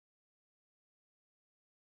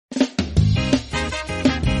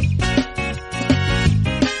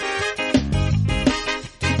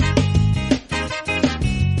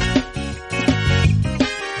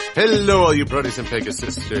Hello, all you Brodies and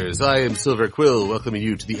Pegasisters. I am Silver-Quill, welcoming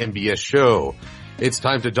you to the MBS show. It's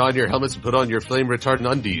time to don your helmets and put on your flame-retardant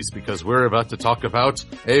undies, because we're about to talk about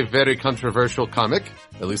a very controversial comic,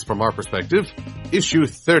 at least from our perspective, issue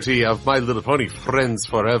 30 of My Little Pony Friends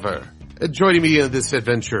Forever. Joining me in this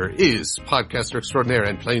adventure is podcaster extraordinaire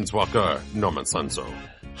and planeswalker, Norman Sanzo.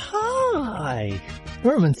 Hi,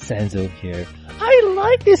 Norman Sanzo here. I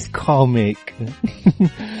like this comic.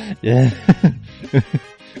 Yeah.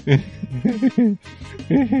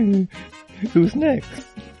 Who's next?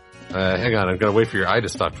 Hang on, I'm gonna wait for your eye to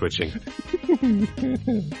stop twitching.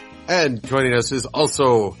 And joining us is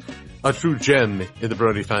also a true gem in the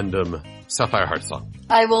Brody fandom, Sapphire Heartsong.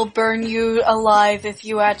 I will burn you alive if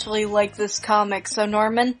you actually like this comic. So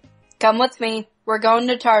Norman, come with me. We're going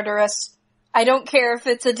to Tartarus. I don't care if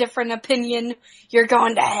it's a different opinion. You're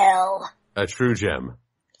going to hell. A true gem.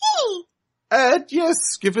 And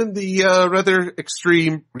yes, given the rather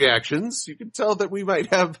extreme reactions, you can tell that we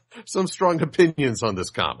might have some strong opinions on this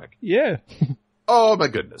comic. Yeah. Oh my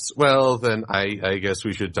goodness. Well, then I guess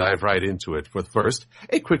we should dive right into it. But first,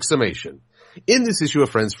 a quick summation. In this issue of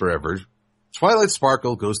Friends Forever, Twilight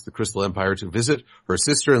Sparkle goes to the Crystal Empire to visit her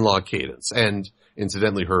sister-in-law Cadance, and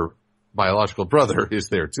incidentally her biological brother is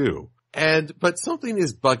there too. But something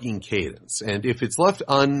is bugging Cadance, and if it's left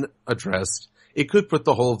unaddressed, it could put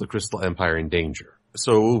the whole of the Crystal Empire in danger.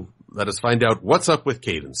 So let us find out what's up with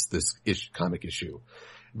Cadance, this comic issue.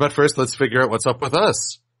 But first, let's figure out what's up with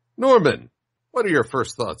us. Norman, what are your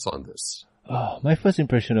first thoughts on this? Oh, my first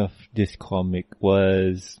impression of this comic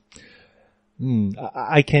was,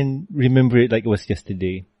 I can remember it like it was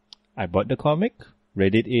yesterday. I bought the comic,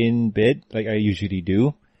 read it in bed like I usually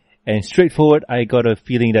do, and straightforward, I got a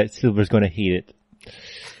feeling that Silver's gonna hate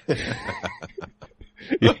it.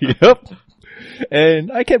 Yep.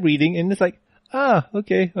 And I kept reading, and it's like,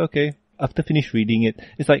 okay. After finish reading it,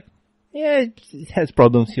 it's like, yeah, it has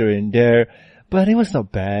problems here and there, but it was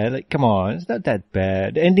not bad. Like, come on, it's not that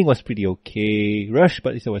bad. The ending was pretty okay. Rushed,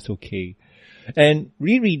 but it was okay. And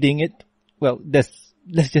rereading it, well, let's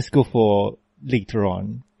just go for later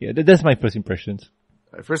on. Yeah, that's my first impressions.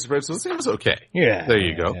 First impressions, it was okay. Yeah. There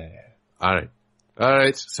you go. Yeah. All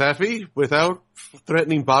right, Sappy, without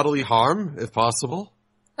threatening bodily harm, if possible.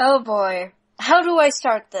 Oh boy. How do I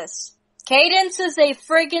start this? Cadance is a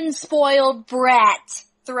friggin' spoiled brat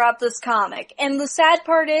throughout this comic. And the sad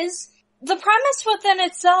part is, the premise within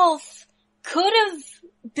itself could have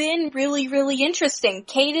been really, really interesting.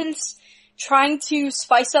 Cadance trying to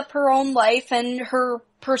spice up her own life and her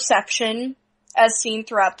perception as seen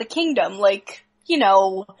throughout the kingdom. Like, you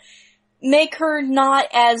know, make her not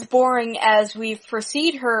as boring as we've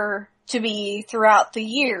perceived her to be throughout the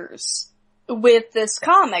years with this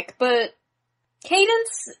comic. But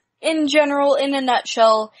Cadance, in general, in a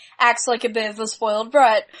nutshell, acts like a bit of a spoiled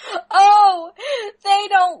brat. Oh, they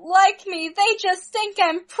don't like me. They just think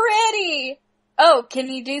I'm pretty. Oh,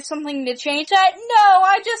 can you do something to change that? No,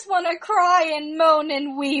 I just want to cry and moan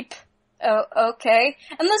and weep. Oh, okay.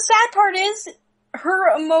 And the sad part is,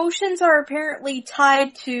 her emotions are apparently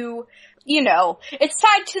tied to, it's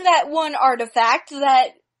tied to that one artifact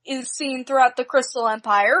that is seen throughout the Crystal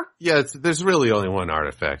Empire. Yeah, there's really only one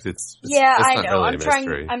artifact. It's I know.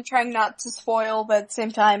 Really I'm trying not to spoil, but at the same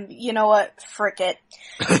time, you know what? Frick it.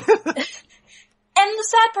 And the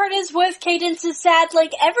sad part is, with Cadance is sad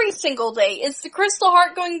like every single day. Is the Crystal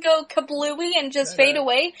Heart going to go kablooey and just fade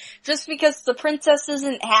away just because the princess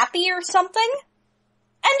isn't happy or something?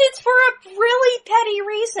 And it's for a really petty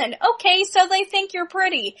reason. Okay, so they think you're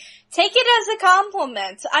pretty. Take it as a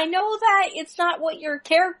compliment. I know that it's not what your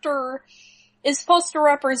character is supposed to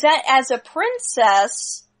represent as a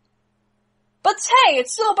princess, but hey,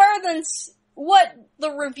 it's still better than what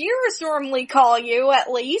the reviewers normally call you,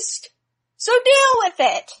 at least. So deal with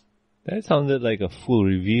it. That sounded like a full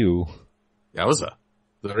review. Yowza.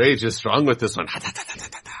 The rage is strong with this one.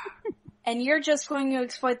 And you're just going to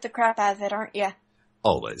exploit the crap out of it, aren't you?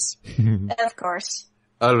 Always. Of course.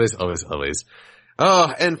 Always.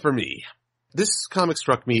 Oh, and for me, this comic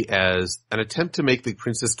struck me as an attempt to make the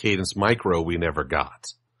Princess Cadance micro we never got.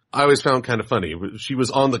 I always found kind of funny. She was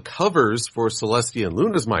on the covers for Celestia and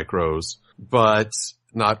Luna's micros, but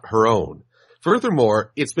not her own.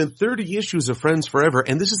 Furthermore, it's been 30 issues of Friends Forever,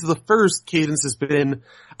 and this is the first Cadance has been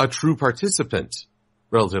a true participant,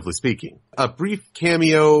 relatively speaking. A brief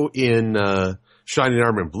cameo in Shining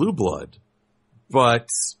Armor and Blue Blood, but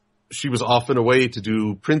she was often away to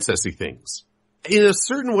do princessy things. In a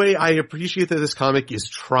certain way, I appreciate that this comic is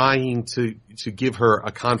trying to give her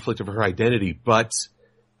a conflict of her identity, but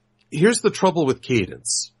here's the trouble with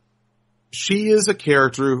Cadance. She is a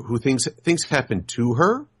character who things happen to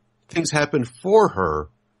her, things happen for her,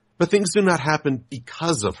 but things do not happen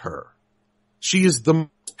because of her. She is the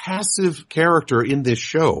most passive character in this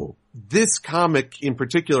show. This comic in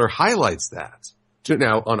particular highlights that.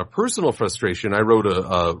 Now, on a personal frustration, I wrote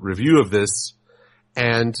a review of this,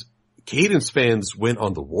 and Cadance fans went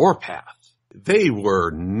on the warpath. They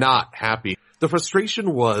were not happy. The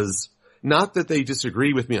frustration was not that they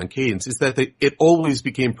disagree with me on Cadance, it's that it always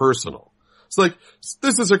became personal. It's like,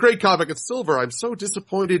 this is a great comic, it's Silver, I'm so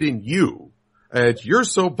disappointed in you, and you're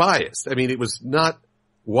so biased. I mean, it was not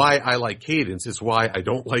why I like Cadance, it's why I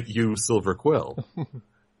don't like you, Silver-Quill.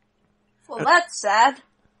 Well, that's sad.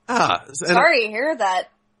 Sorry to hear that.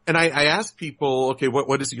 And I asked people, okay,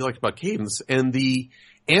 what is it you like about Cadance? And the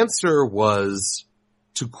answer was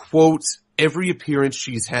to quote every appearance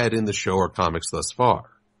she's had in the show or comics thus far.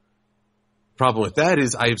 Problem with that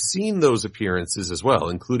is I've seen those appearances as well,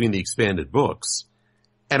 including the expanded books,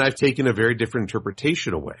 and I've taken a very different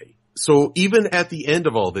interpretation away. So even at the end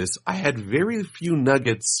of all this, I had very few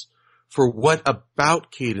nuggets for what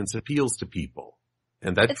about Cadance appeals to people.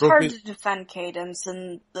 And that it's hard to defend Cadance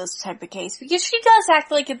in this type of case because she does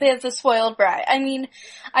act like a bit of a spoiled brat. I mean,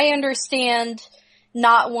 I understand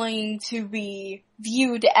not wanting to be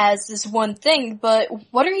viewed as this one thing, but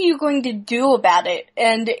what are you going to do about it?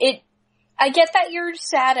 And I get that you're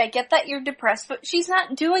sad, I get that you're depressed, but she's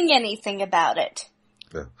not doing anything about it.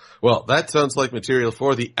 Yeah. Well, that sounds like material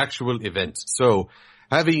for the actual event. So,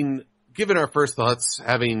 having given our first thoughts,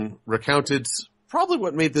 having recounted probably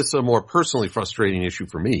what made this a more personally frustrating issue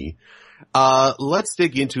for me, let's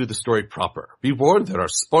dig into the story proper. Be warned, there are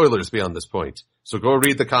spoilers beyond this point, so go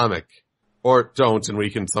read the comic. Or don't, and we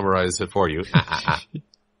can summarize it for you.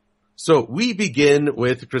 So we begin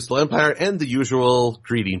with Crystal Empire and the usual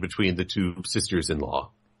greeting between the two sisters-in-law.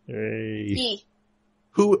 Hey.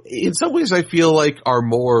 Who, in some ways, I feel like are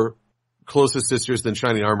more closest sisters than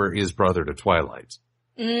Shining Armor is brother to Twilight.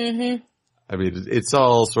 Mm-hmm. I mean, it's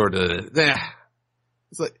all sort of,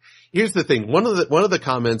 It's like, here's the thing. One of the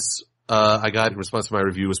comments, I got in response to my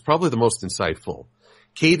review was probably the most insightful.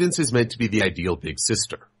 Cadance is meant to be the ideal big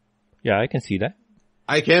sister. Yeah, I can see that.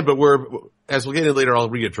 I can, but as we'll get in later, I'll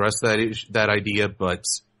readdress that idea, but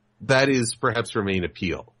that is perhaps her main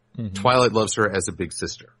appeal. Mm-hmm. Twilight loves her as a big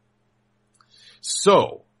sister.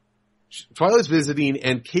 So, Twilight's visiting,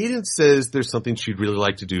 and Cadance says there's something she'd really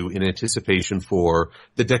like to do in anticipation for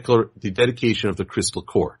the dedication of the Crystal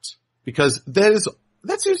Court. Because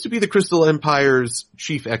that seems to be the Crystal Empire's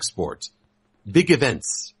chief export. Big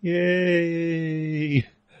events. Yay!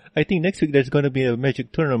 I think next week there's going to be a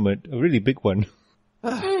magic tournament, a really big one.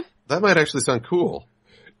 That might actually sound cool.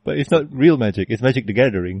 But it's not real magic, it's Magic the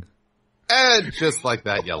Gathering. And just like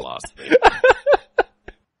that, you lost me.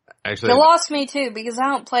 Actually, you lost me too, because I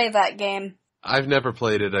don't play that game. I've never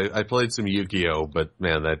played it. I played some Yu-Gi-Oh, but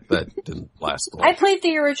man, that didn't last long. I played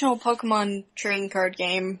the original Pokemon trading card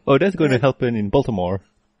game. Oh, that's going to help in Baltimore.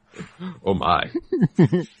 Oh my.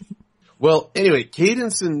 Well, anyway,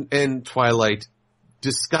 Cadance and Twilight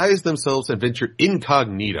disguise themselves and venture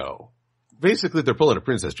incognito. Basically, they're pulling a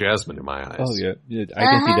Princess Jasmine in my eyes. Oh yeah, I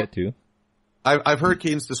can see that too. I've heard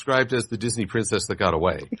Cadance described as the Disney princess that got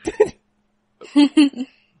away.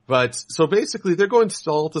 But, so basically, they're going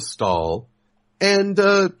stall to stall, and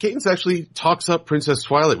Cadance actually talks up Princess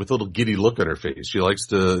Twilight with a little giddy look on her face. She likes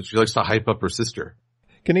to hype up her sister.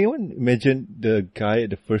 Can anyone imagine the guy at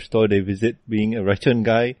the first store they visit being a Russian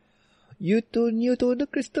guy? You too new to the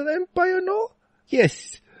Crystal Empire, no?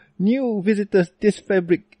 Yes. New visitors, this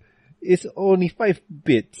fabric is only 5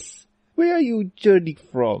 bits. Where are you journeying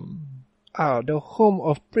from? Ah, the home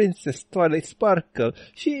of Princess Twilight Sparkle.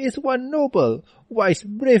 She is one noble, wise,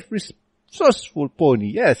 brave, resourceful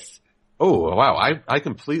pony, yes. Oh, wow. I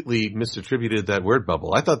completely misattributed that word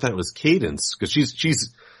bubble. I thought that was Cadance, because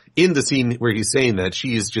she's in the scene where he's saying that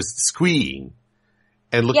she is just squeeing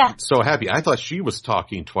and looking so happy. I thought she was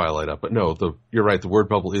talking Twilight up, but no, you're right, the word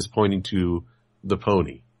bubble is pointing to the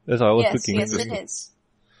pony. That's what I was thinking. Yes, it is.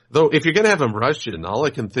 Though, if you're gonna have him Russian, all I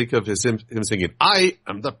can think of is him singing, I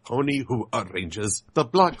am the pony who arranges the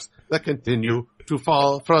blocks that continue to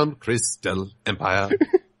fall from Crystal Empire.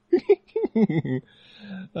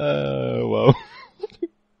 Wow.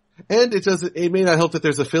 And it may not help that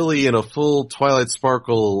there's a filly in a full Twilight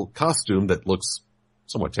Sparkle costume that looks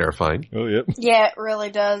somewhat terrifying. Oh, yep. Yeah, it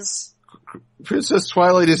really does. Princess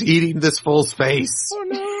Twilight is eating this fool's face. Oh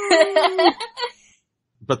no!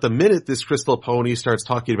 But the minute this crystal pony starts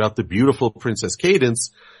talking about the beautiful Princess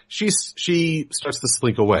Cadance, she starts to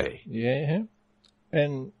slink away. Yeah.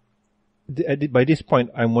 And by this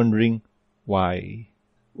point, I'm wondering why.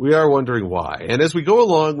 We are wondering why. And as we go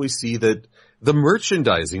along, we see that the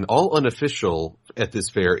merchandising, all unofficial at this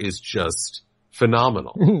fair, is just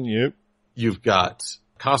phenomenal. Yep. You've got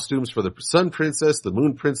costumes for the Sun Princess, the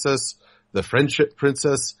Moon Princess, the Friendship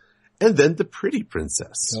Princess, and then the Pretty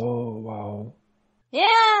Princess. Oh, wow.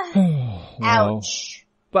 Yeah. Wow. Ouch.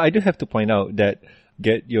 But I do have to point out that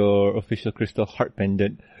get your official crystal heart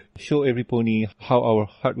pendant. Show every pony how our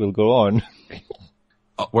heart will go on.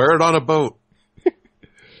 Wear it on a boat.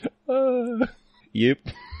 Yep.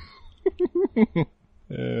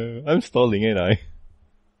 I'm stalling, ain't I?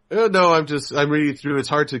 No, I'm reading through. It's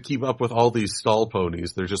hard to keep up with all these stall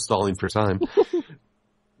ponies. They're just stalling for time.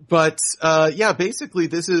 But, yeah, basically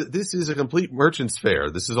this is a complete merchant's fair.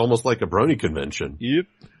 This is almost like a brony convention. Yep.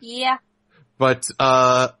 Yeah. But,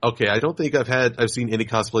 okay, I don't think I've seen any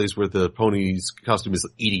cosplays where the pony's costume is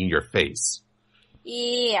eating your face.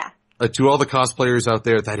 Yeah. To all the cosplayers out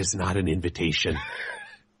there, that is not an invitation.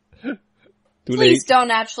 Please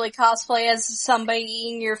don't actually cosplay as somebody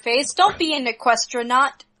eating your face. Don't be an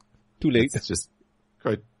equestronaut. Too late. It's just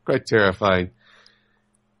quite terrifying.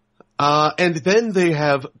 And then they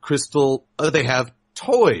have they have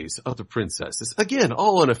toys of the princesses. Again,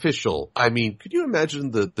 all unofficial. I mean, could you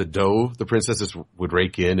imagine the dough the princesses would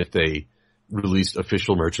rake in if they released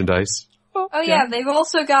official merchandise? Oh yeah, they've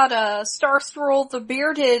also got Star Swirl the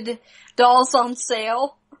Bearded dolls on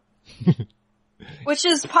sale. Which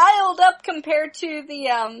is piled up compared to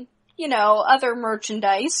the, other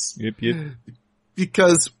merchandise. Yep.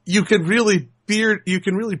 Because you can really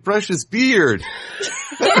brush his beard.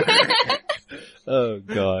 Oh,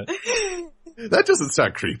 God. That doesn't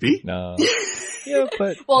sound creepy. No. Yeah,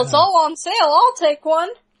 but... Well, it's all on sale. I'll take one.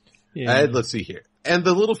 Yeah. And let's see here. And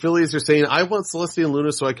the little fillies are saying, I want Celestia and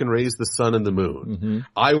Luna so I can raise the sun and the moon. Mm-hmm.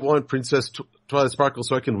 I want Princess Twilight Sparkle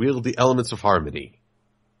so I can wield the elements of harmony.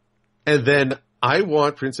 And then I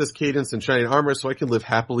want Princess Cadance in shining armor so I can live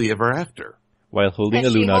happily ever after. While holding a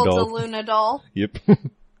She Luna holds doll. a Luna doll. Yep.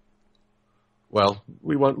 Well,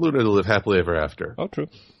 we want Luna to live happily ever after. Oh, true.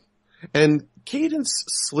 And Cadance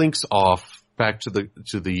slinks off back to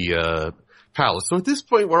the palace. So at this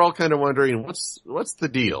point, we're all kind of wondering, what's the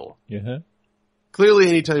deal? Yeah. Clearly,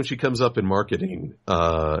 anytime she comes up in marketing,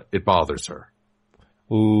 it bothers her.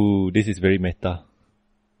 Ooh, this is very meta.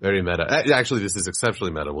 Very meta. Actually, this is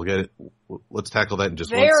exceptionally meta. We'll get it. Let's tackle that in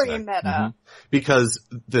just one Very sec. meta. Mm-hmm. Because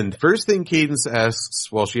the first thing Cadance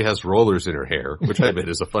asks while she has rollers in her hair, which I admit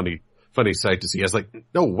is a funny sight to see. I was like,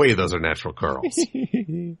 no way those are natural curls.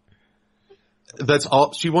 That's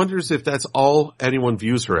all. She wonders if that's all anyone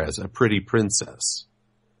views her as, a pretty princess.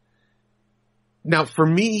 Now, for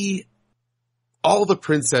me, all the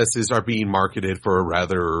princesses are being marketed for a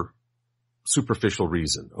rather superficial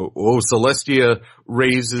reason. Celestia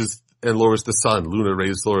raises and lowers the sun. Luna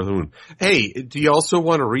raises and lowers the moon. Hey, do you also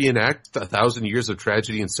want to reenact 1,000 years of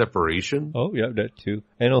tragedy and separation? Oh, yeah, that too.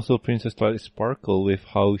 And also Princess Twilight Sparkle with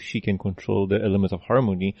how she can control the elements of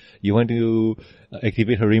harmony. You want to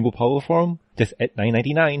activate her rainbow power form? Just at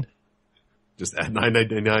 $9.99. Just at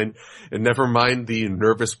 $9.99, and never mind the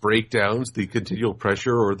nervous breakdowns, the continual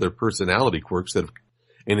pressure, or the personality quirks and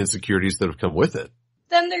insecurities that have come with it.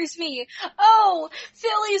 Then there's me. Oh,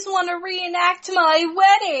 Phillies want to reenact my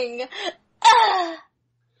wedding. Ugh.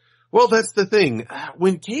 Well, that's the thing.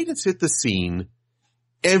 When Cadance hit the scene,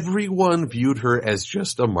 everyone viewed her as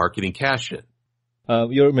just a marketing cash-in.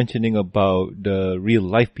 You're mentioning about the real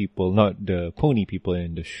life people, not the pony people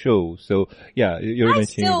in the show. So, yeah, you're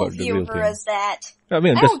mentioning about the real I still view her as that. I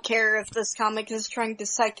mean, I don't care if this comic is trying to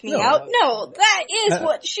psych me out. No, that is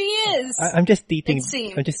what she is. I'm just stating. It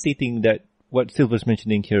seems. I'm just stating that what Silver's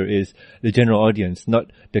mentioning here is the general audience,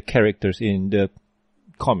 not the characters in the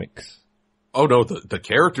comics. Oh no, the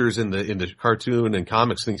characters in the cartoon and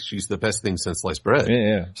comics think she's the best thing since sliced bread.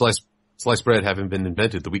 Yeah. Sliced bread having been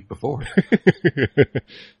invented the week before.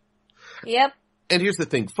 Yep. And here's the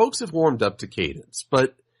thing. Folks have warmed up to Cadance,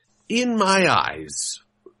 but in my eyes,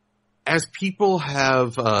 as people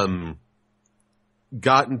have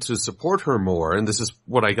gotten to support her more, and this is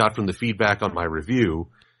what I got from the feedback on my review,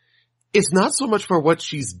 it's not so much for what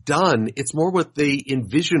she's done, it's more what they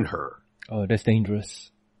envision her. Oh, that's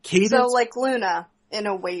dangerous. Cadance, So like Luna, in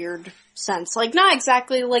a weird sense. Like not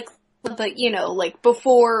exactly like, but like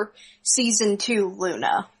before season 2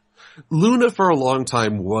 Luna. Luna for a long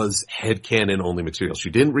time was headcanon only material. She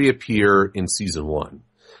didn't reappear in season 1.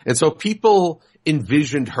 And so people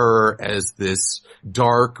envisioned her as this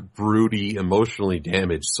dark, broody, emotionally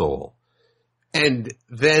damaged soul. And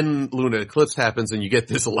then Luna Eclipse happens and you get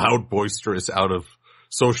this loud, boisterous, out of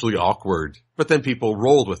socially awkward. But then people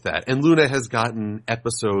rolled with that. And Luna has gotten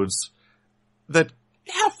episodes that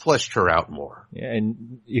have fleshed her out more. Yeah,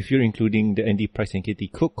 and if you're including the Andy Price and Katie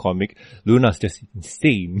Cook comic, Luna's just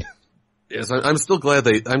insane. Yes, I'm still glad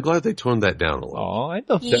I'm glad they toned that down a little. Oh, I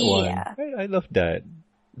love that one. I love that.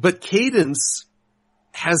 But Cadance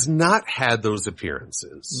has not had those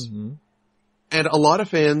appearances. Mm-hmm. And a lot of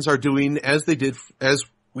fans are doing as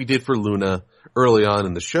we did for Luna early on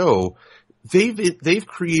in the show. They've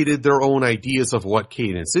created their own ideas of what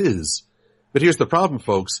Cadance is. But here's the problem,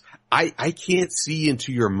 folks. I can't see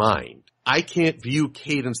into your mind. I can't view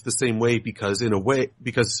Cadance the same way because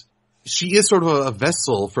she is sort of a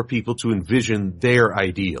vessel for people to envision their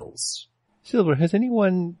ideals. Silver, has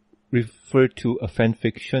anyone referred to a fan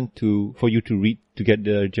fiction for you to read to get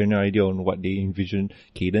the general idea on what they envision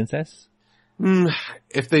Cadance as?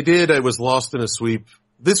 If they did, I was lost in a sweep.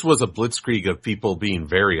 This was a blitzkrieg of people being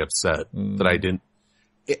very upset that I didn't.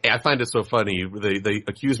 I find it so funny. They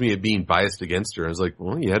accuse me of being biased against her. I was like,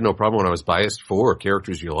 well, you had no problem when I was biased for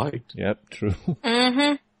characters you liked. Yep, true.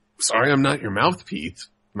 Mm-hmm. Sorry, I'm not your mouthpiece,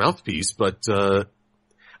 but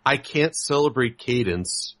I can't celebrate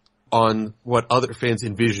Cadance on what other fans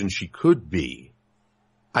envision she could be.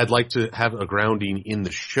 I'd like to have a grounding in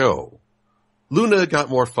the show. Luna got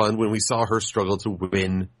more fun when we saw her struggle to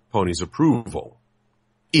win Pony's approval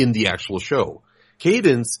in the actual show.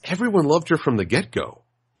 Cadance, everyone loved her from the get-go.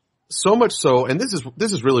 So much so, and this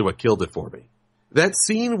is really what killed it for me. That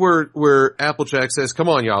scene where Applejack says, "Come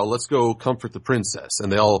on, y'all, let's go comfort the princess," and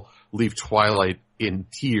they all leave Twilight in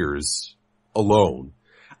tears alone.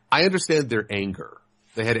 I understand their anger.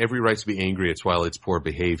 They had every right to be angry at Twilight's poor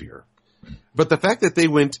behavior. But the fact that they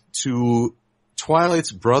went to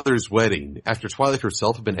Twilight's brother's wedding after Twilight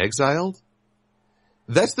herself had been exiled,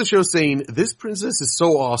 that's the show saying, this princess is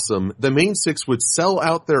so awesome, the main six would sell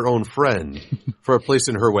out their own friend for a place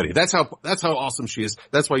in her wedding. That's how awesome she is.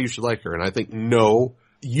 That's why you should like her. And I think, no,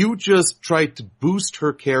 you just tried to boost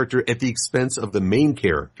her character at the expense of the main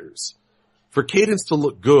characters. For Cadance to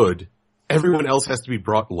look good, everyone else has to be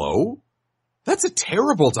brought low? That's a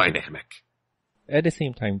terrible dynamic. At the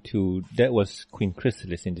same time, too, that was Queen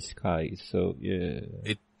Chrysalis in disguise, so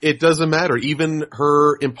yeah. It doesn't matter. Even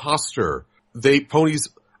her imposter, ponies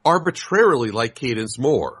arbitrarily like Cadance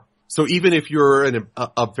more. So even if you're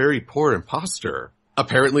a very poor imposter,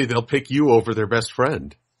 apparently they'll pick you over their best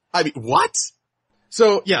friend. I mean, what?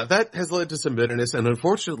 So yeah, that has led to some bitterness, and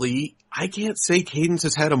unfortunately, I can't say Cadance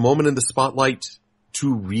has had a moment in the spotlight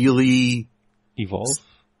to really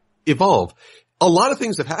evolve. A lot of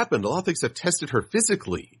things have happened. A lot of things have tested her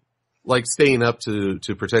physically, like staying up to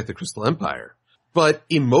protect the Crystal Empire. But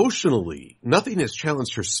emotionally, nothing has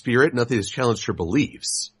challenged her spirit. Nothing has challenged her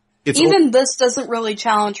beliefs. This doesn't really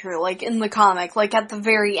challenge her, like in the comic, like at the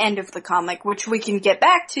very end of the comic, which we can get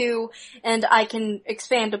back to, and I can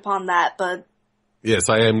expand upon that, but... Yes,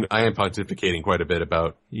 I am pontificating quite a bit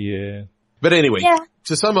about... Yeah. But anyway,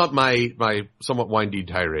 to sum up my somewhat windy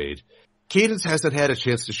tirade, Cadance hasn't had a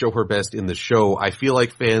chance to show her best in the show. I feel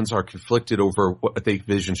like fans are conflicted over what they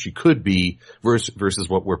envision she could be versus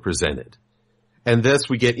what we're presented. And thus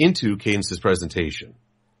we get into Cadance's presentation.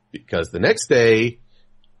 Because the next day,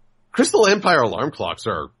 Crystal Empire alarm clocks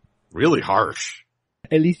are really harsh.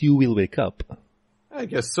 At least you will wake up. I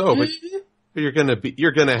guess so, but you're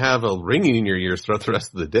gonna have a ringing in your ears throughout the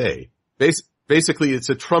rest of the day. Basically, it's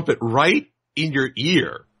a trumpet right in your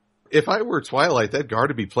ear. If I were Twilight, that guard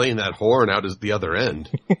would be playing that horn out as the other end.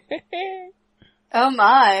 Oh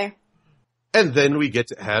my. And then we get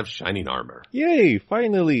to have shining armor. Yay,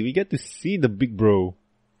 finally, we get to see the big bro.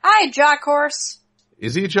 Hi, jock horse.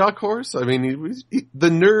 Is he a jock horse? I mean, the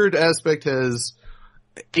nerd aspect has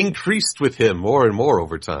increased with him more and more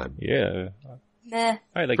over time. Yeah. Meh.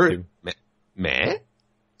 I like him. Meh?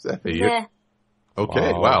 Is that for you? Meh.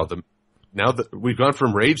 Okay, wow. Now that we've gone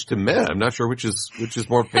from rage to meh, I'm not sure which is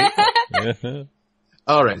more painful.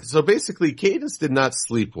 Alright, so basically Cadance did not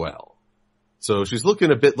sleep well. So she's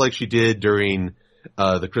looking a bit like she did during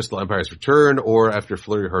the Crystal Empire's return or after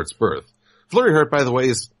Flurry Heart's birth. Flurry Heart, by the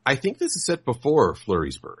way, I think this is set before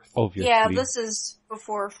Flurry's birth. Obviously. Yeah, this is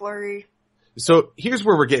before Flurry. So here's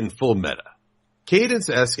where we're getting full meta.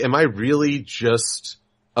 Cadance asks, am I really just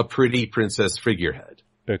a pretty princess figurehead?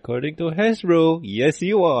 According to Hasbro, yes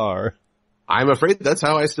you are. I'm afraid that's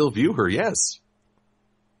how I still view her, yes.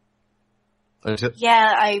 I've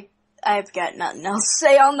got nothing else to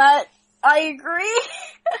say on that. I agree.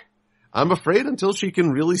 I'm afraid until she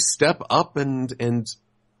can really step up and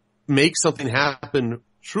make something happen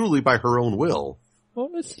truly by her own will.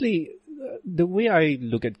 Honestly, the way I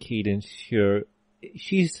look at Cadance here,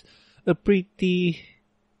 she's a pretty...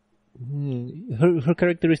 Her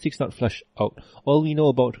characteristics not fleshed out. All we know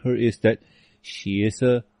about her is that she is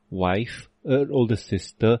a wife, an older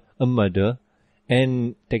sister, a mother,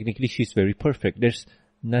 and technically she's very perfect. There's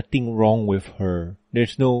nothing wrong with her.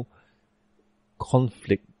 There's no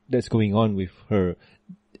conflict that's going on with her.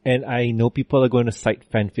 And I know people are going to cite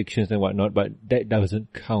fan fictions and whatnot, but that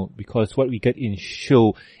doesn't count because what we get in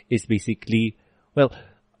show is basically, well,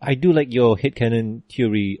 I do like your headcanon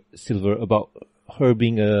theory, Silver, about her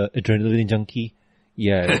being a adrenaline junkie.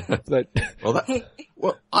 Yeah, but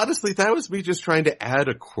well, honestly, that was me just trying to add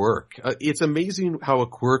a quirk. It's amazing how a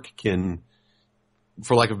quirk can,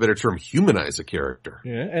 for lack of a better term, humanize a character.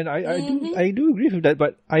 Yeah, and I do agree with that,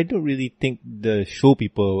 but I don't really think the show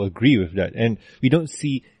people agree with that, and we don't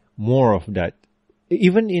see more of that.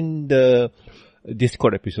 Even in the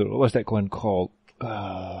Discord episode, what was that one called?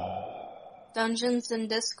 Dungeons in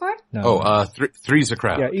Discord? No. Three's a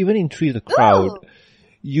Crowd. Yeah, even in Three's a Crowd,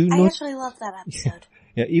 I actually love that episode.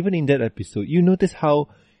 Yeah, even in that episode, you notice how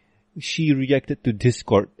she reacted to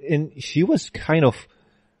Discord, and she was kind of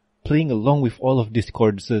playing along with all of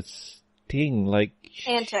Discord's thing, like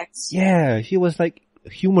antics. Yeah, she was like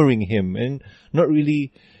humoring him and not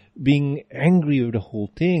really being angry with the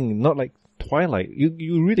whole thing. Not like Twilight.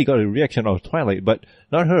 You really got a reaction out of Twilight, but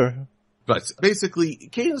not her. But basically,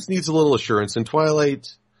 Cadance needs a little assurance, and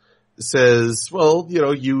Twilight says, well,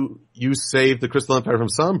 you saved the Crystal Empire from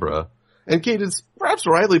Sombra. And Cadance, perhaps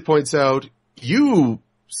rightly, points out, you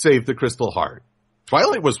saved the Crystal Heart.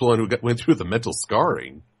 Twilight was the one who went through the mental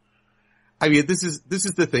scarring. I mean, this is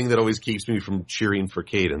the thing that always keeps me from cheering for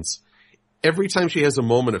Cadance. Every time she has a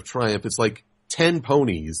moment of triumph, it's like 10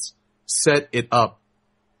 ponies set it up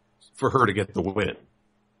for her to get the win.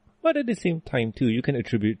 But at the same time, too, you can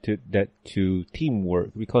attribute that to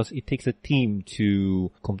teamwork because it takes a team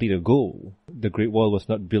to complete a goal. The Great Wall was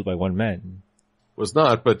not built by one man. Was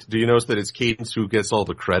not, but do you notice that it's Cadance who gets all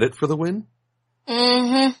the credit for the win?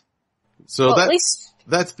 Mm-hmm. So well,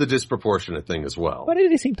 that's the disproportionate thing as well. But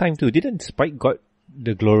at the same time, too, didn't Spike got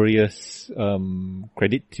the glorious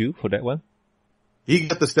credit too for that one? He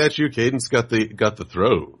got the statue, Cadance got the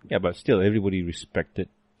throne. Yeah, but still, everybody respected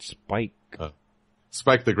Spike.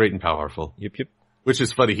 Spike the Great and Powerful. Yep. Which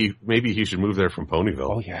is funny. Maybe he should move there from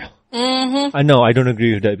Ponyville. Oh yeah. Mm-hmm. I know. I don't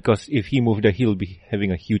agree with that because if he moved there, he'll be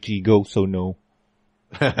having a huge ego. So no.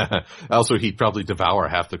 Also, he'd probably devour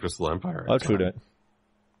half the Crystal Empire. I'll true that.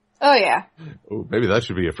 Oh yeah. Oh, maybe that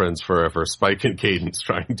should be a Friends Forever. Spike and Cadance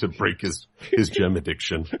trying to break his gem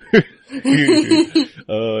addiction.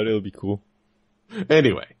 Oh, that'll be cool.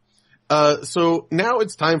 Anyway, so now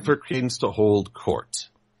it's time for Cadance to hold court.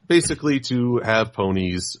 Basically to have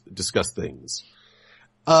ponies discuss things.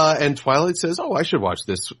 And Twilight says, oh, I should watch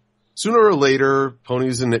this. Sooner or later,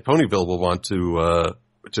 ponies in Ponyville will want to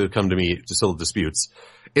come to me to settle disputes.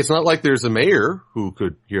 It's not like there's a mayor who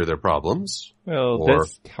could hear their problems. Well,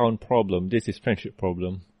 that's town problem. This is friendship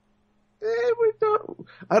problem.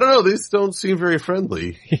 I don't know. These don't seem very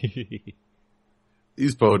friendly.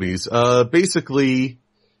 These ponies. Basically,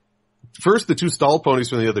 first the two stall ponies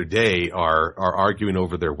from the other day are arguing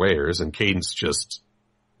over their wares, and Cadance just,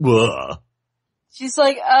 ugh. She's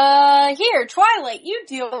like, here, Twilight, you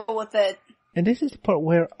deal with it. And this is the part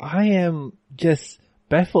where I am just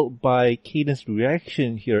baffled by Cadance's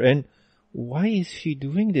reaction here. And why is she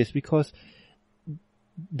doing this? Because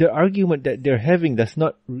the argument that they're having does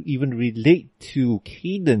not even relate to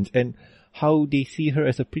Cadance and how they see her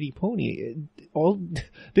as a pretty pony. All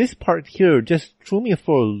this part here just threw me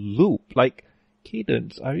for a loop. Like,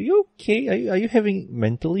 Cadance, are you okay? Are you having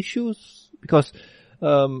mental issues? Because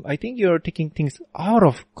I think you're taking things out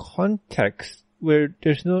of context where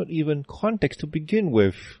there's not even context to begin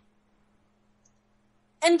with.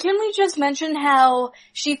 And can we just mention how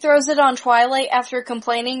she throws it on Twilight after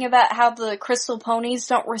complaining about how the crystal ponies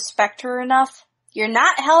don't respect her enough? You're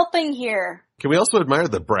not helping here. Can we also admire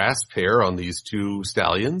the brass pair on these two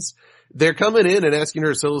stallions? They're coming in and asking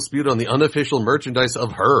her to settle a dispute on the unofficial merchandise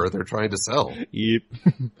of her they're trying to sell. Yep.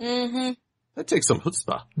 Mm-hmm. That takes some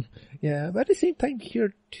chutzpah. Yeah, but at the same time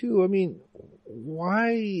here too, I mean,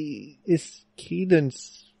 why is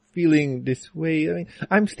Cadance feeling this way? I mean,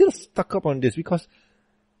 I'm still stuck up on this because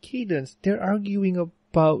Cadance, they're arguing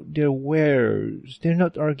about their wares. They're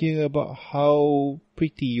not arguing about how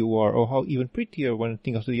pretty you are or how even prettier one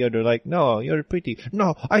thing after the other. Like, no, you're pretty.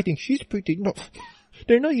 No, I think she's pretty. No.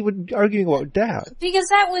 They're not even arguing about that. Because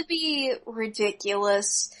that would be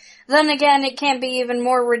ridiculous. Then again, it can't be even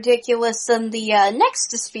more ridiculous than the next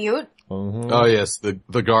dispute. Uh-huh. Oh yes,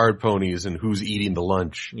 the guard ponies and who's eating the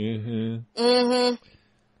lunch. Mm-hmm.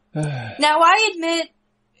 Mm-hmm. Now I admit,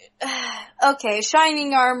 okay,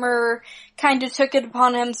 Shining Armor kind of took it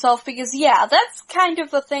upon himself because yeah, that's kind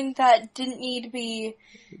of a thing that didn't need to be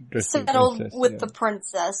settled princess, with yeah. the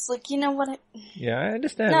princess. Like, you know what? Yeah, I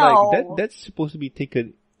understand. No. Like that's supposed to be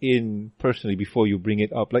taken in personally before you bring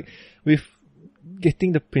it up. Like with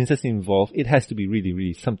getting the princess involved, it has to be really,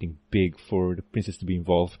 really something big for the princess to be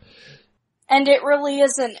involved. And it really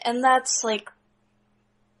isn't, and that's like...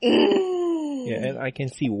 Yeah, and I can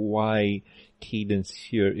see why Cadance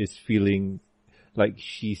here is feeling like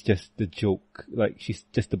she's just the joke, like she's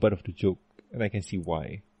just the butt of the joke, and I can see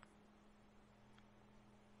why.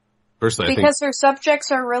 Personally, because her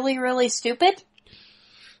subjects are really, really stupid?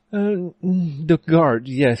 The guard,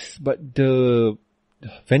 yes, but the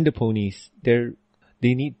vendor ponies, they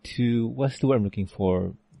need to, what's the word I'm looking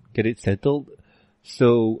for? Get it settled.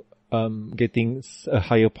 So, getting a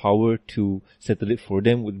higher power to settle it for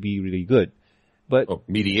them would be really good. But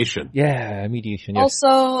mediation. Yeah, mediation. Yes.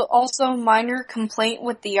 Also minor complaint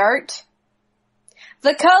with the art.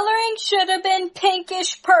 The coloring should have been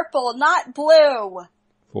pinkish purple, not blue.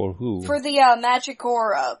 For who? For the magic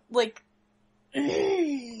aura. Like,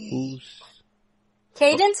 Cadance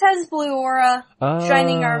has blue aura.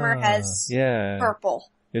 Shining Armor has purple.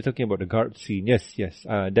 You're talking about the guard scene. Yes.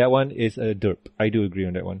 That one is a derp. I do agree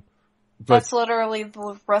on that one. That's literally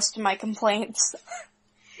the rest of my complaints.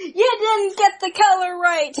 You didn't get the color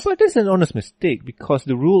right! But that's an honest mistake, because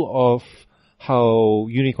the rule of how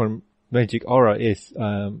Unicorn Magic Aura is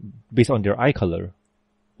based on their eye color.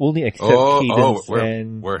 Only except Cadance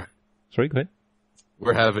and... Sorry, go ahead.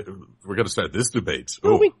 We're gonna start this debate.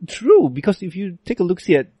 I mean, true, because if you take a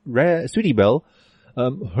look-see at Sweetie Belle,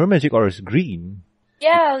 her magic aura is green.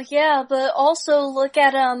 Yeah, but also look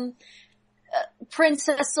at,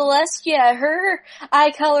 Princess Celestia. Her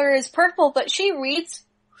eye color is purple, but she wields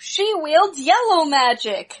yellow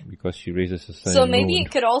magic. Because she raises the sun. So maybe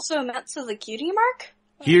it could also amount to the cutie mark?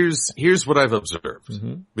 Here's what I've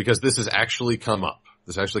observed. Because this has actually come up.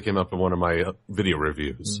 This actually came up in one of my video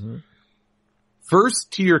reviews.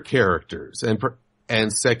 First tier characters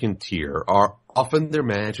and second tier are often their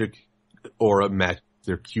magic aura match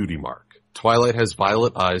their cutie mark. Twilight has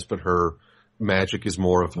violet eyes, but her magic is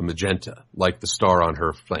more of a magenta, like the star on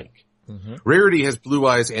her flank. Rarity has blue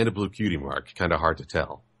eyes and a blue cutie mark. Kind of hard to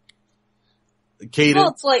tell. Well,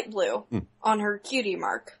 it's light blue on her cutie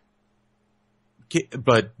mark.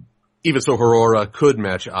 But even so, her aura could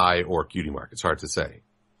match eye or cutie mark. It's hard to say.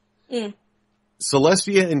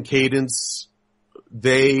 Celestia and Cadance,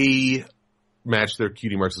 they match their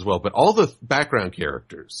cutie marks as well. But all the background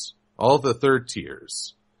characters, all the third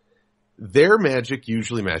tiers, their magic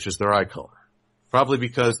usually matches their eye color. Probably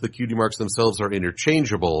because the cutie marks themselves are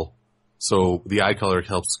interchangeable, so the eye color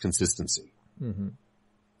helps consistency.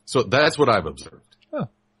 So that's what I've observed. Oh,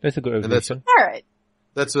 that's a good observation. All right.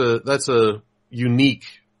 That's a unique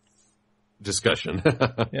discussion.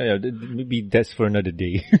 yeah, maybe that's for another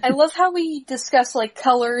day. I love how we discuss like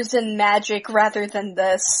colors and magic rather than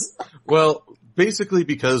this. Well, basically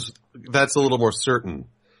because that's a little more certain.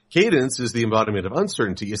 Cadance is the embodiment of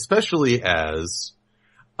uncertainty, especially as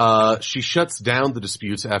she shuts down the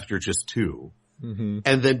disputes after just 2.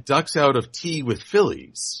 And then ducks out of tea with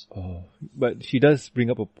fillies. Oh, but she does bring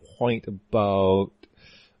up a point about,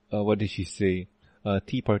 what did she say?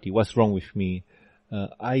 Tea party, what's wrong with me?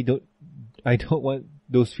 I don't want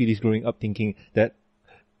those fillies growing up thinking that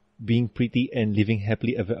being pretty and living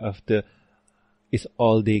happily ever after is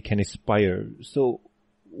all they can aspire. So,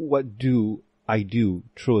 what do I do?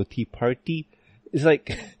 Throw a tea party? It's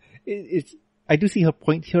like, I do see her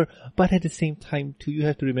point here, but at the same time too, you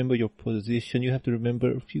have to remember your position. You have to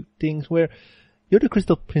remember a few things where you're the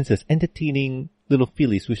Crystal Princess entertaining little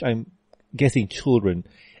fillies, which I'm guessing children.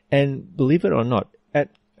 And believe it or not,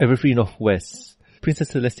 at Everfree Northwest,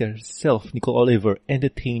 Princess Celestia herself, Nicole Oliver,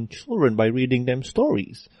 entertained children by reading them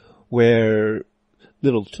stories, where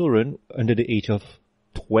little children under the age of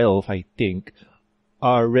 12, I think,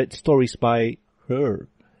 are read stories by her.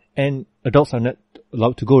 And adults are not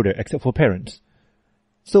allowed to go there except for parents.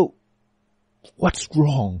 So, what's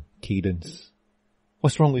wrong, Cadance?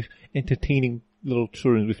 What's wrong with entertaining little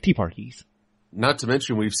children with tea parties? Not to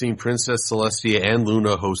mention we've seen Princess Celestia and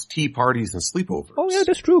Luna host tea parties and sleepovers. Oh yeah,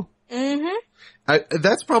 that's true.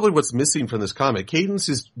 That's probably what's missing from this comic. Cadance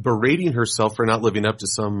is berating herself for not living up to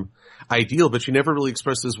some ideal, but she never really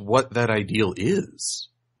expresses what that ideal is.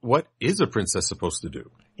 What is a princess supposed to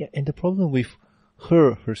do? Yeah, and the problem with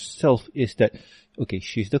her herself is that, okay,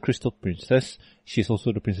 she's the Crystal Princess, she's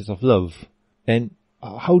also the Princess of Love. And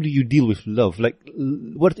how do you deal with love? Like,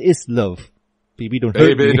 what is love? Baby, don't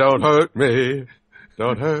hurt me. Baby, don't hurt me.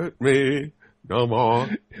 Don't hurt me no more.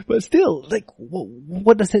 But still, like,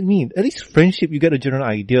 what does that mean? At least friendship, you get a general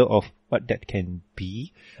idea of what that can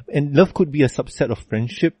be. And love could be a subset of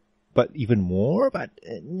friendship, but even more, but...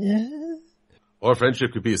 Or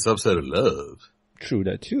friendship could be a subset of love. True,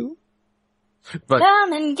 that too. But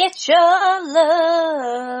come and get your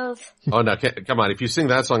love. oh no, come on! If you sing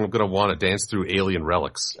that song, I'm gonna want to dance through alien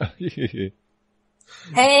relics.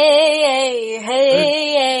 Hey,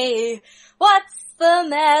 hey, what's the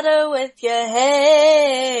matter with you?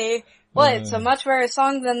 Hey, what? It's a much better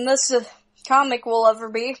song than this comic will ever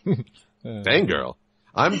be. Dang, girl,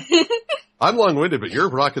 I'm long-winded, but you're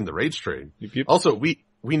rocking the rage train. Yep. Also, we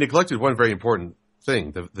neglected one very important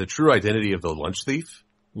thing: the true identity of the lunch thief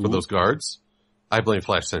for those guards. I blame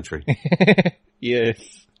Flash Sentry. Yes.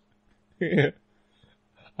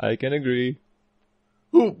 I can agree.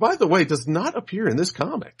 Who, by the way, does not appear in this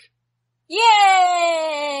comic. Yay!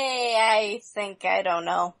 I don't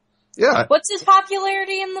know. Yeah. What's his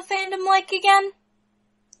popularity in the fandom like again?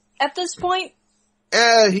 At this point?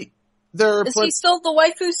 Is he still the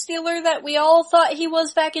waifu stealer that we all thought he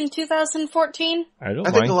was back in 2014? I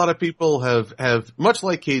think a lot of people have, much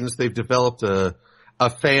like Cadance, they've developed a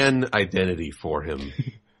fan identity for him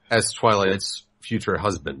as Twilight's future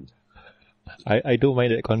husband. I don't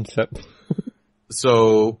mind that concept.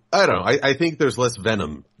 So, I don't know. I think there's less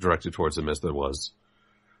venom directed towards him as there was.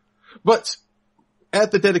 But,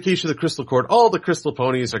 at the dedication of the Crystal Court, all the crystal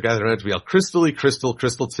ponies are gathered around to be all crystally,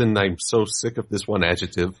 crystalton. I'm so sick of this one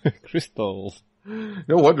adjective. Crystals.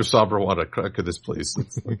 No wonder Sabra wanted a crack at this place.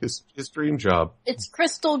 It's like his dream job. It's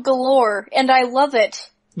crystal galore, and I love it.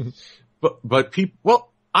 But people,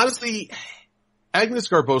 well, honestly, Agnes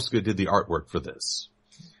Garbowska did the artwork for this.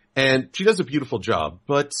 And she does a beautiful job,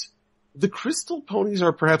 but the crystal ponies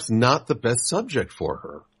are perhaps not the best subject for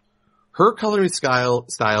her. Her coloring style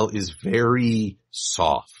is very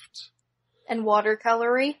soft. And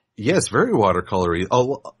watercolory? Yes, very watercolory. A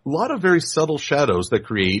lot of very subtle shadows that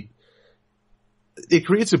it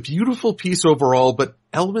creates a beautiful piece overall, but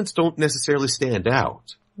elements don't necessarily stand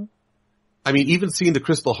out. I mean, even seeing the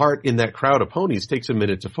crystal heart in that crowd of ponies takes a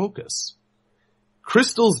minute to focus.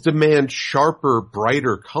 Crystals demand sharper,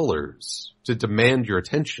 brighter colors to demand your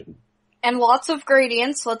attention. And lots of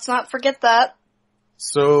gradients, let's not forget that.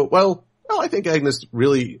 So, well, I think Agnes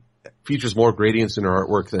really features more gradients in her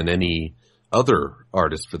artwork than any other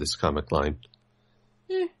artist for this comic line.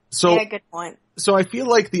 So, yeah, good point. So I feel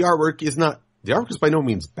like the artwork is by no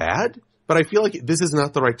means bad, but I feel like this is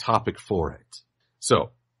not the right topic for it.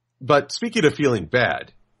 So, but speaking of feeling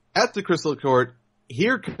bad, at the Crystal Court,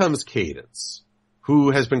 here comes Cadance,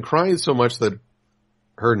 who has been crying so much that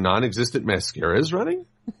her non-existent mascara is running?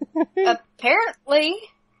 Apparently.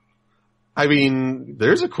 I mean,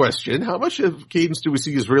 there's a question. How much of Cadance do we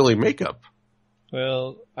see is really makeup?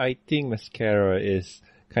 Well, I think mascara is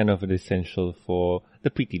kind of an essential for the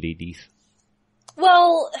pretty ladies.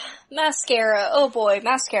 Well, mascara. Oh boy,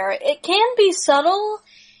 mascara. It can be subtle.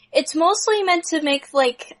 It's mostly meant to make,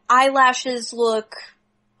 like, eyelashes look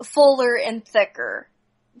fuller and thicker,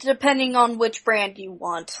 depending on which brand you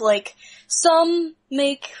want. Like, some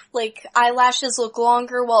make, like, eyelashes look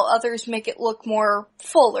longer, while others make it look more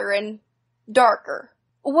fuller and darker.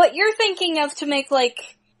 What you're thinking of to make,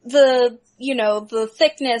 like, the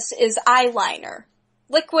thickness is eyeliner.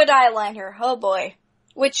 Liquid eyeliner, oh boy.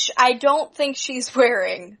 Which I don't think she's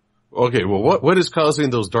wearing. Okay, well, what is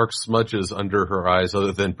causing those dark smudges under her eyes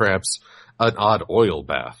other than perhaps an odd oil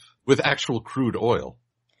bath with actual crude oil?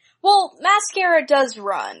 Well, mascara does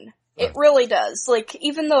run. It really does. Like,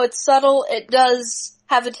 even though it's subtle, it does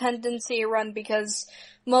have a tendency to run because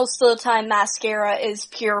most of the time mascara is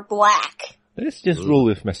pure black. Let's just roll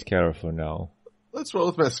with mascara for now. Let's roll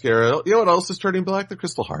with mascara. You know what else is turning black? The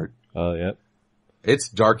Crystal Heart. Oh, yep. It's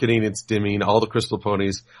darkening, it's dimming, all the crystal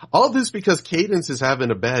ponies. All this because Cadance is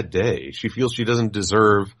having a bad day. She feels she doesn't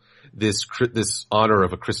deserve this honor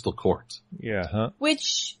of a crystal court. Yeah, huh?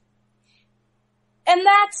 And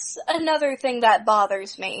that's another thing that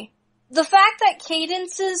bothers me. The fact that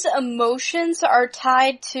Cadance's emotions are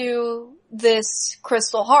tied to this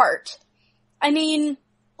crystal heart. I mean,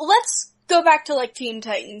 let's go back to, like, Teen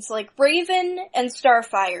Titans, like Raven and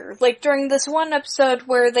Starfire, like during this one episode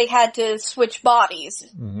where they had to switch bodies,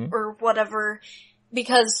 or whatever,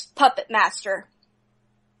 because Puppet Master.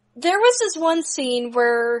 There was this one scene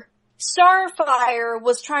where Starfire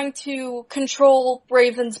was trying to control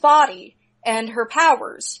Raven's body and her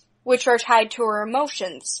powers, which are tied to her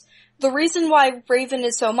emotions. The reason why Raven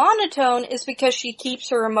is so monotone is because she keeps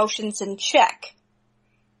her emotions in check.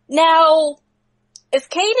 Now, if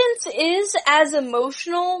Cadance is as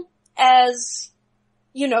emotional as,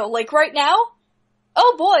 like right now,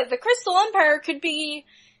 oh boy, the Crystal Empire could be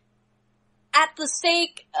at the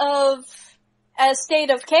state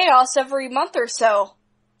of chaos every month or so.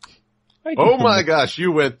 Oh my gosh,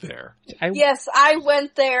 you went there. Yes, I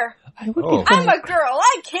went there. I'm a girl,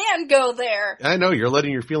 I can go there. I know, you're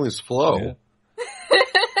letting your feelings flow.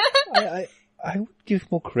 I would give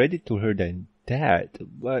more credit to her than that,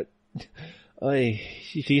 but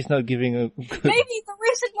she's not giving a good... Maybe the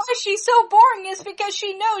reason why she's so boring is because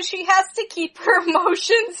she knows she has to keep her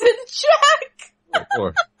emotions in check.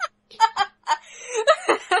 Or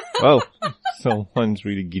Oh, someone's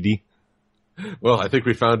really giddy. well, I think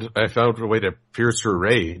I found a way to pierce her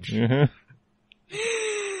rage. Mm-hmm.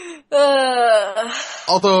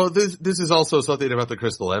 Although this is also something about the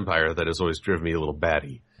Crystal Empire that has always driven me a little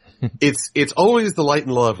batty. It's always the light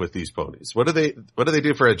and love with these ponies. What do they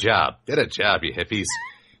do for a job? Get a job, you hippies.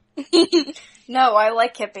 No, I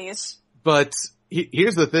like hippies. But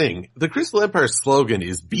here's the thing. The Crystal Empire slogan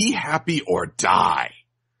is be happy or die.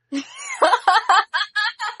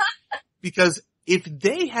 Because if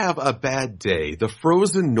they have a bad day, the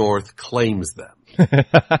frozen north claims them.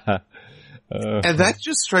 And that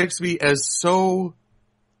just strikes me as so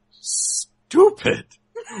stupid.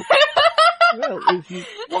 Well,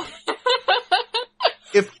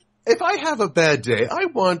 if I have a bad day, I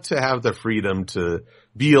want to have the freedom to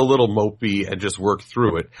be a little mopey and just work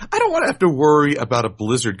through it. I don't want to have to worry about a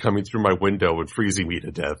blizzard coming through my window and freezing me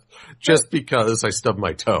to death just because I stubbed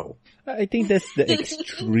my toe. I think that's the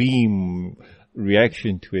extreme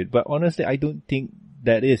reaction to it. But honestly, I don't think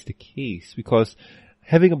that is the case, because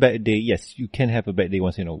having a bad day, yes, you can have a bad day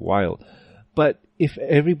once in a while. But if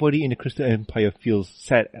everybody in the Crystal Empire feels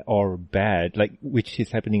sad or bad, like which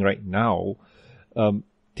is happening right now,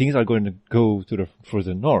 things are going to go to the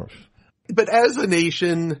frozen north. But as a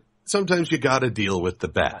nation, sometimes you gotta deal with the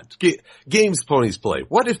bad. Games ponies play.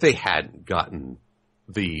 What if they hadn't gotten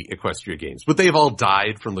the Equestria games? Would they have all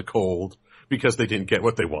died from the cold because they didn't get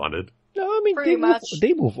what they wanted? No, I mean, Pretty much.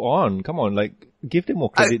 they move on. Come on, like, give them more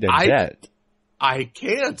credit than that. I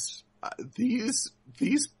can't. These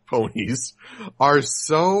ponies are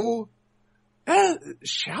so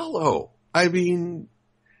shallow. I mean,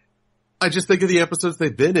 I just think of the episodes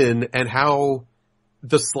they've been in and how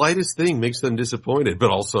the slightest thing makes them disappointed, but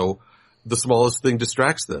also the smallest thing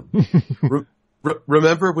distracts them.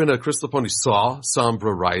 Remember when a Crystal Pony saw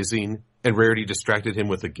Sombra rising and Rarity distracted him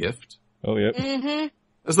with a gift? Oh, yeah. Mm-hmm. I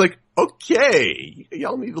was like, okay,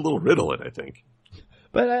 y'all need a little Ritalin, I think.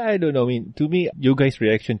 But I don't know. I mean, to me, your guys'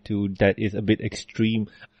 reaction to that is a bit extreme.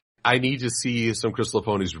 I need to see some Crystal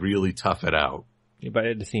Ponies really tough it out. But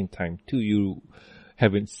at the same time, too, you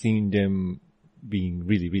haven't seen them being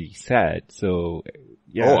really, really sad. So,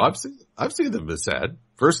 yeah. Oh, I've seen them as sad.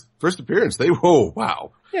 First appearance,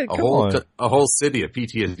 wow. Yeah, A whole city of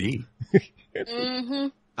PTSD. Mm-hmm.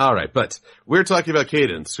 All right, but we're talking about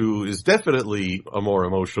Cadance, who is definitely a more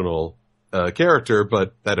emotional character,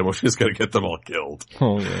 but that emotion is going to get them all killed.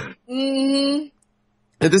 Oh, yeah. Mm-hmm.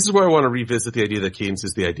 And this is where I want to revisit the idea that Cadance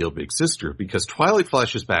is the ideal big sister, because Twilight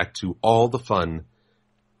flashes back to all the fun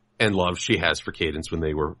and love she has for Cadance when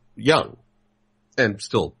they were young, and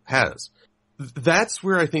still has. That's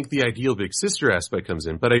where I think the ideal big sister aspect comes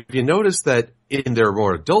in. But if you notice that in their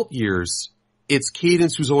more adult years, it's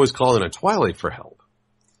Cadance who's always calling on Twilight for help.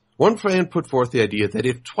 One fan put forth the idea that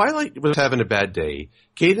if Twilight was having a bad day,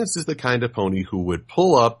 Cadance is the kind of pony who would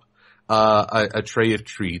pull up a tray of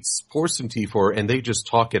treats, pour some tea for her, and they just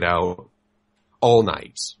talk it out all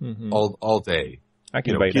night, all day. I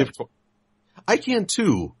can buy that. I can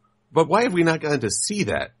too, but why have we not gotten to see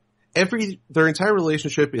that? Their entire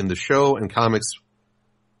relationship in the show and comics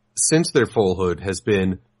since their foalhood has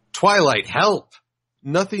been, Twilight, help!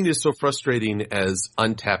 Nothing is so frustrating as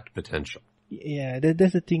untapped potential. Yeah,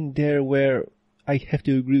 there's a thing there where I have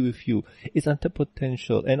to agree with you. It's untapped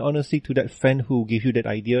potential. And honestly, to that fan who gave you that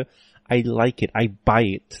idea, I like it. I buy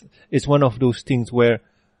it. It's one of those things where,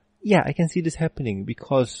 yeah, I can see this happening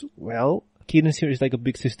because, well, Cadance here is like a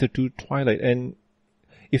big sister to Twilight. And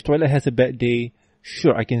if Twilight has a bad day,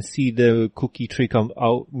 sure, I can see the cookie tray come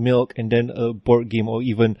out, milk, and then a board game or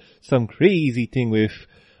even some crazy thing with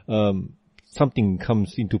something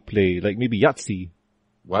comes into play, like maybe Yahtzee.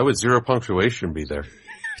 Why would zero punctuation be there?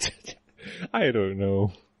 I don't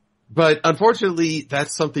know. But unfortunately,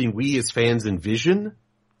 that's something we as fans envision.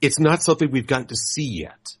 It's not something we've gotten to see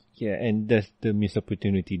yet. Yeah, and that's the missed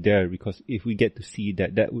opportunity there, because if we get to see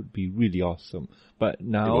that, that would be really awesome. But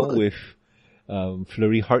now with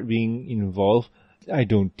Flurry Heart being involved, I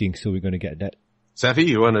don't think so we're going to get that. Safi,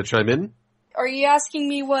 you want to chime in? Are you asking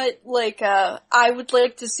me what, I would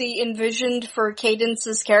like to see envisioned for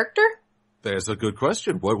Cadance's character? There's a good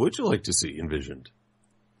question. What would you like to see envisioned?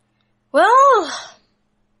 Well,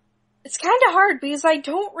 it's kind of hard because I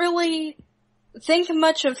don't really think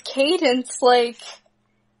much of Cadance,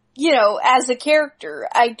 as a character.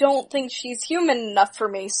 I don't think she's human enough for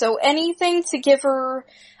me, so anything to give her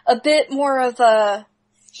a bit more of a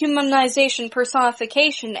humanization,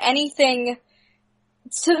 personification, anything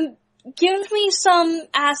to give me some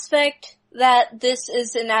aspect that this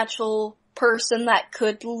is an actual person that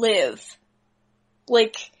could live.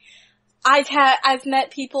 Like, I've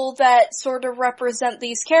met people that sort of represent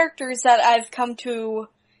these characters that I've come to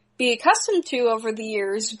be accustomed to over the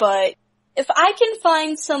years, but if I can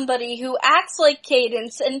find somebody who acts like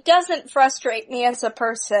Cadance and doesn't frustrate me as a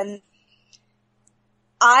person,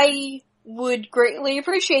 I would greatly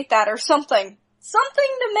appreciate that, or something.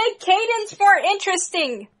 Something to make Cadance more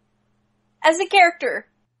interesting as a character.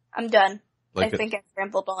 I'm done. I think I've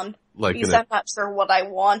rambled on. Because I'm not sure what I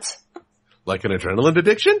want. Like an adrenaline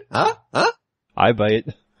addiction? Huh? I buy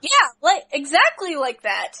it. Yeah, exactly like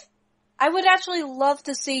that. I would actually love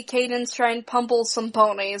to see Cadance try and pummel some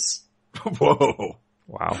ponies. Whoa.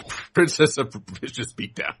 Wow. Princess of Vicious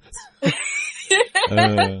Beatdowns.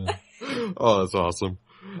 Oh, that's awesome.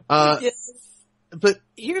 Yes. But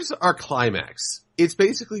here's our climax. It's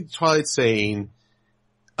basically Twilight saying,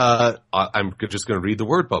 I'm just going to read the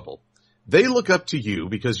word bubble. They look up to you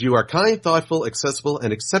because you are kind, thoughtful, accessible,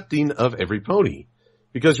 and accepting of every pony.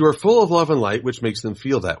 Because you are full of love and light, which makes them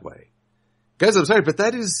feel that way. Guys, I'm sorry, but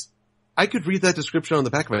I could read that description on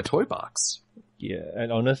the back of my toy box. Yeah,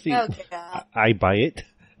 and honestly, I buy it.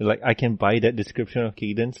 Like, I can buy that description of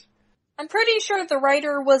Cadance. I'm pretty sure the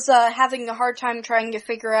writer was having a hard time trying to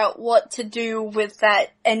figure out what to do with that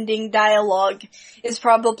ending dialogue, is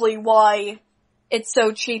probably why it's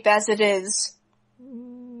so cheap as it is.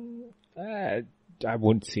 I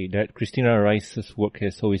won't say that. Christina Rice's work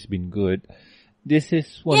has always been good. This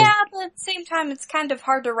is one but at the same time, it's kind of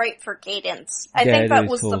hard to write for Cadance. I think that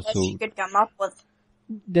was the best she could come up with.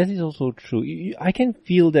 That is also true. I can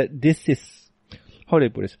feel that this is, how do I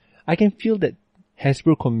put this? I can feel that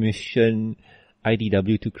Hasbro commissioned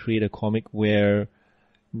IDW to create a comic where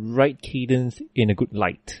write Cadance in a good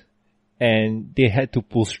light. And they had to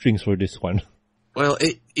pull strings for this one. Well,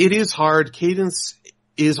 it is hard. Cadance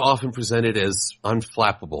is often presented as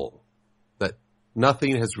unflappable. That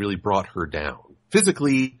nothing has really brought her down.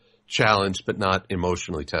 Physically challenged, but not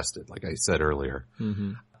emotionally tested, like I said earlier.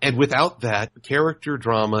 Mm-hmm. And without that, character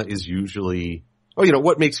drama is usually,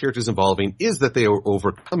 what makes characters involving is that they are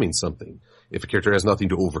overcoming something. If a character has nothing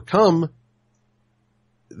to overcome,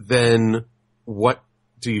 then what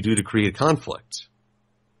do you do to create conflict?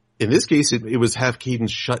 In this case, it was have Cadance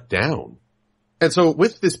shut down. And so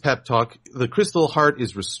with this pep talk, the crystal heart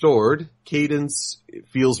is restored. Cadance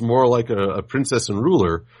feels more like a princess and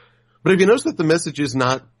ruler. But have you noticed that the message is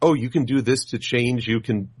not, you can do this to change, you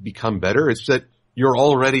can become better? It's that you're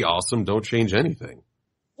already awesome, don't change anything.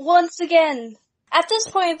 Once again, at this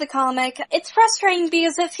point of the comic, it's frustrating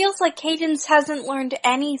because it feels like Cadance hasn't learned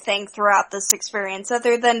anything throughout this experience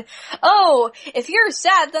other than, if you're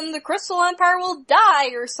sad, then the Crystal Empire will die,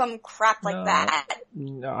 or some crap like that.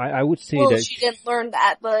 No, I would say that... Well, she didn't learn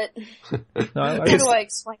that, but... How do I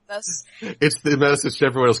explain this? It's the message to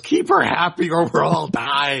everyone else, keep her happy or we'll all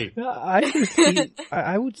die.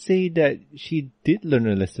 I would say that she did learn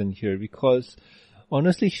a lesson here because...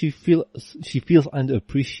 Honestly, she feels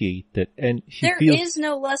underappreciated, and there is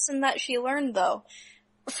no lesson that she learned, though.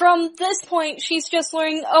 From this point, she's just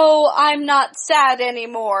learning, I'm not sad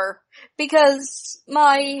anymore, because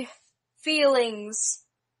my feelings.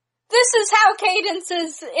 This is how Cadance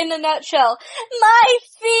is in a nutshell. My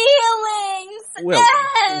feelings! Well,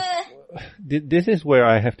 this is where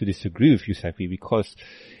I have to disagree with you, Safi, because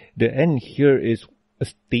the end here is a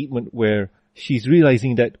statement where she's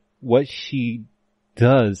realizing that what she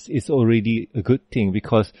does is already a good thing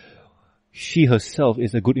because she herself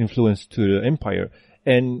is a good influence to the empire.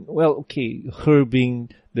 And, her being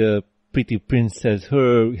the pretty princess,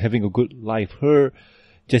 her having a good life, her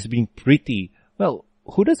just being pretty. Well,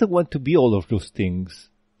 who doesn't want to be all of those things?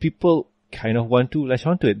 People kind of want to latch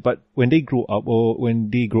onto it, but when they grow up or when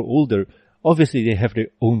they grow older, obviously they have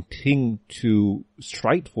their own thing to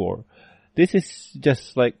strive for. This is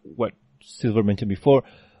just like what Silver mentioned before,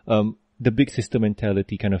 the big sister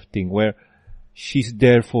mentality kind of thing where she's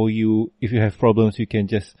there for you. If you have problems, you can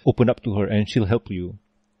just open up to her and she'll help you.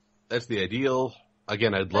 That's the ideal.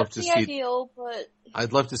 Again, I'd love to see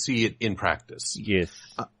it in practice. Yes.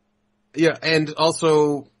 And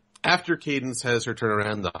also after Cadance has her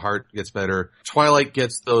turnaround, the heart gets better. Twilight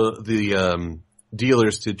gets the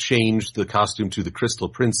dealers to change the costume to the Crystal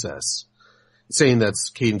Princess, saying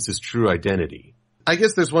that's Cadance's true identity. I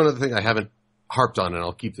guess there's one other thing I haven't harped on, and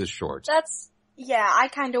I'll keep this short. I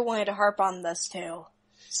kind of wanted to harp on this too.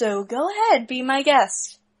 So go ahead, be my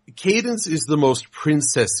guest. Cadance is the most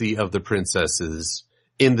princessy of the princesses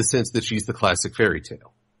in the sense that she's the classic fairy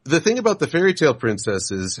tale. The thing about the fairy tale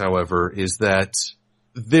princesses, however, is that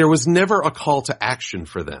there was never a call to action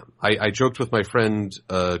for them. I joked with my friend,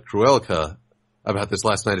 Kruelka about this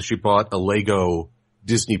last night as she bought a Lego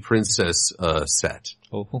Disney Princess, set.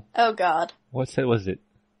 Oh. Oh god. What set was it?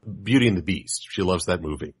 Beauty and the Beast. She loves that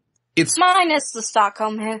movie. It's Minus the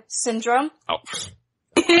Stockholm Syndrome. Oh.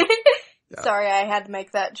 Sorry, I had to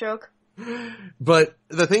make that joke. But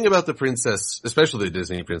the thing about the princess, especially the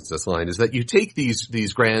Disney princess line, is that you take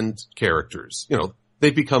these grand characters, they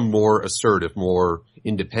become more assertive, more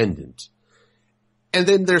independent. And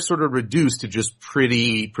then they're sort of reduced to just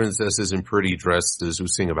pretty princesses in pretty dresses who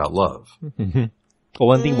sing about love. Mm-hmm. Or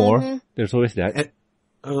one thing more. There's always that.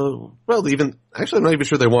 Well, actually I'm not even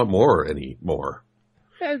sure they want more anymore.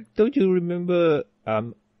 Don't you remember,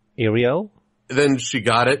 Ariel? Then she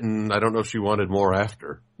got it, and I don't know if she wanted more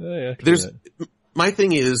after. Oh, yeah, my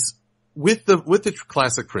thing is, with the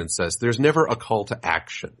classic princess, there's never a call to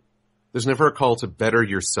action. There's never a call to better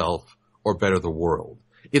yourself or better the world.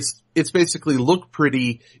 It's basically look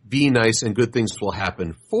pretty, be nice, and good things will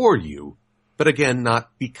happen for you, but again, not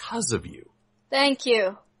because of you. Thank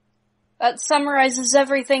you. That summarizes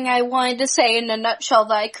everything I wanted to say in a nutshell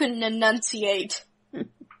that I couldn't enunciate.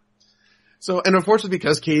 So, and unfortunately,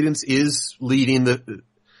 because Cadance is leading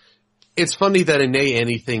it's funny that in Nay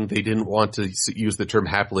Anything they didn't want to use the term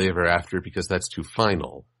happily ever after because that's too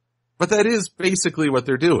final. But that is basically what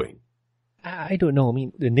they're doing. I don't know. I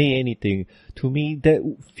mean, the Nay Anything, to me, that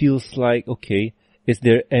feels like, okay, it's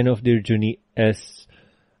their end of their journey as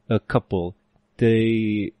a couple.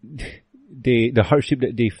 The hardship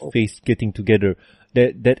that they faced getting together,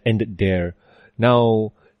 that ended there.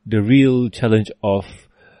 Now, the real challenge of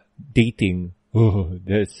dating, oh,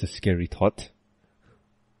 that's a scary thought.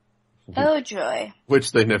 Oh joy.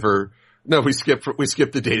 Which they never, no, we skipped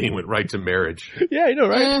the dating and went right to marriage. Yeah, I know,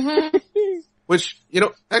 right? Mm-hmm. Which,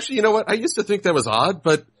 actually, you know what? I used to think that was odd,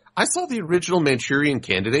 but I saw the original Manchurian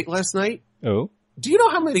Candidate last night. Oh? Do you know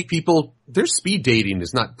how many people, their speed dating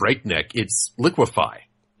is not breakneck, it's liquefy.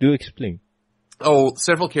 Do explain. Oh,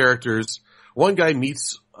 several characters. One guy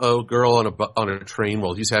meets a girl on a train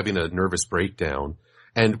while he's having a nervous breakdown,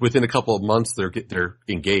 and within a couple of months they're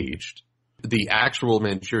engaged. The actual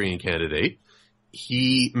Manchurian Candidate,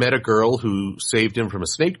 he met a girl who saved him from a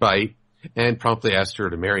snake bite and promptly asked her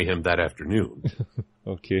to marry him that afternoon.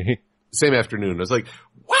 Okay. Same afternoon. I was like,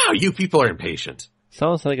 wow, you people are impatient.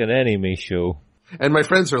 Sounds like an anime show. And my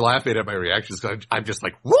friends are laughing at my reactions because I'm just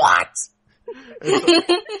like, what?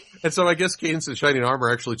 And so I guess Cadance and Shining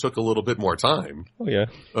Armor actually took a little bit more time. Oh yeah.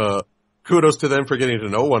 Kudos to them for getting to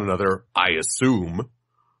know one another, I assume.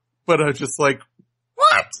 But I'm just like,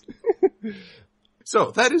 what?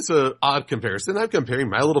 So that is an odd comparison. I'm comparing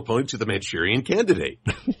My Little Pony to the Manchurian Candidate.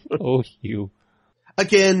 Oh, you.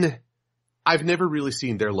 Again, I've never really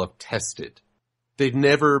seen their love tested. They've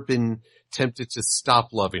never been tempted to stop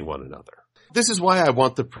loving one another. This is why I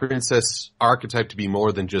want the princess archetype to be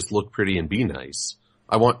more than just look pretty and be nice.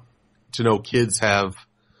 I want to know kids have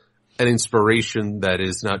an inspiration that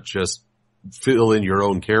is not just fill in your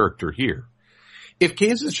own character here. If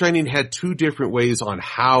Cadance and Shining had two different ways on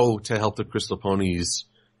how to help the Crystal Ponies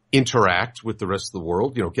interact with the rest of the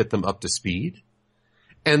world, get them up to speed,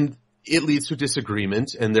 and it leads to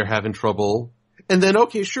disagreement and they're having trouble, and then,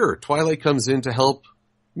 okay, sure, Twilight comes in to help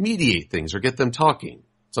mediate things or get them talking.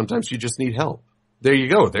 Sometimes you just need help. There you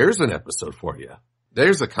go. There's an episode for you.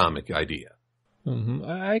 There's a comic idea. Mm-hmm.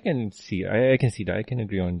 I can see that. I can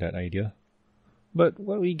agree on that idea. But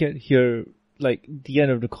what we get here, like the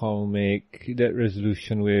end of the comic, that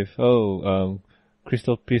resolution with,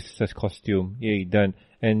 Crystal Princess costume, yay, done.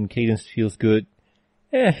 And Cadance feels good.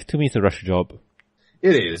 To me it's a rush job.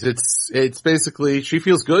 It is. It's basically, she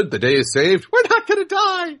feels good, the day is saved, we're not gonna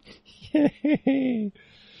die!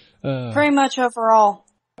 Pretty much overall.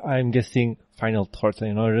 I'm guessing final thoughts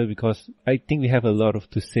in order because I think we have a lot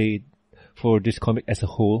to say for this comic as a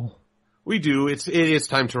whole. We do. It is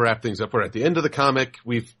time to wrap things up. We're at the end of the comic.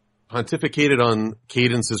 We've pontificated on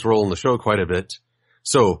Cadance's role in the show quite a bit.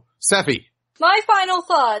 So, Sappy. My final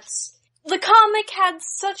thoughts. The comic had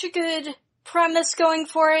such a good premise going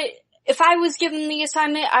for it. If I was given the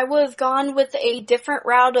assignment, I would have gone with a different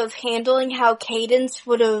route of handling how Cadance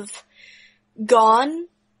would have gone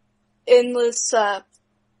in this, I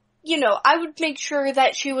would make sure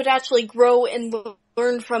that she would actually grow and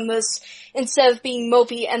learn from this instead of being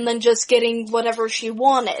mopey and then just getting whatever she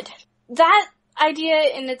wanted. That idea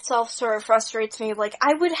in itself sort of frustrates me. Like,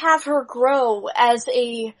 I would have her grow as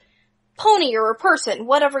a pony or a person,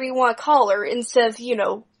 whatever you want to call her, instead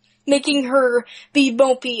of, making her be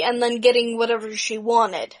mopey and then getting whatever she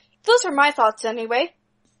wanted. Those are my thoughts anyway.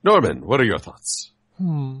 Norman, what are your thoughts?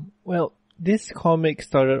 Well, this comic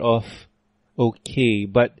started off okay,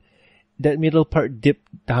 but that middle part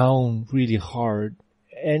dipped down really hard,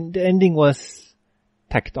 and the ending was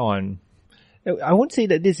tacked on. I won't say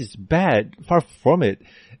that this is bad, far from it.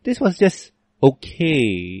 This was just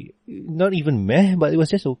okay. Not even meh, but it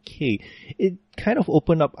was just okay. It kind of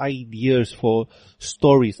opened up ideas for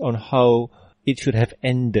stories on how it should have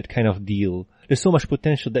ended, kind of deal. There's so much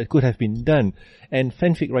potential that could have been done, and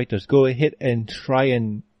fanfic writers go ahead and try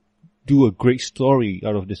and do a great story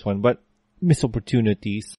out of this one, but miss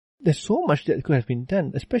opportunities. There's so much that could have been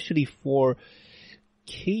done, especially for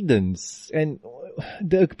Cadance, and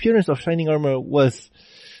the appearance of Shining Armor was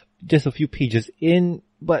just a few pages in,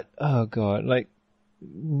 but oh god, like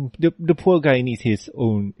the poor guy needs his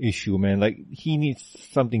own issue, man. Like he needs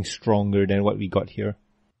something stronger than what we got here.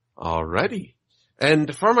 Alrighty.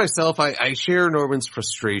 And for myself, I share Norman's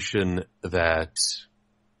frustration that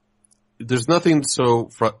there's nothing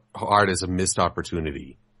so hard as a missed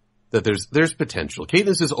opportunity. That there's potential.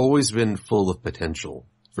 Cadance has always been full of potential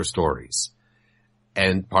for stories.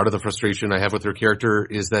 And part of the frustration I have with her character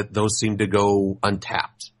is that those seem to go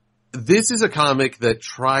untapped. This is a comic that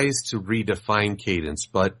tries to redefine Cadance,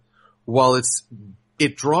 but while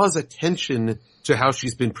it draws attention to how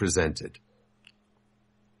she's been presented.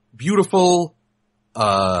 Beautiful,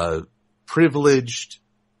 privileged,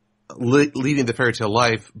 leading the fairy tale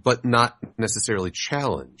life, but not necessarily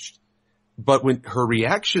challenged. But when her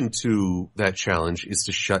reaction to that challenge is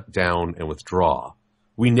to shut down and withdraw,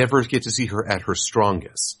 we never get to see her at her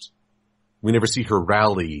strongest. We never see her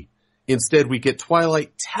rally. Instead, we get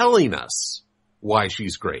Twilight telling us why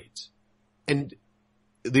she's great. And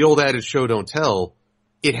the old adage, show don't tell,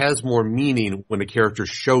 it has more meaning when a character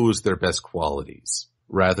shows their best qualities,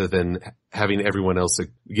 rather than having everyone else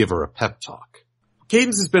give her a pep talk.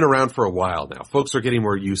 Cadance has been around for a while now. Folks are getting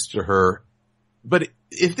more used to her. But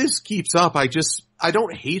if this keeps up, I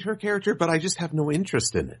don't hate her character, but I just have no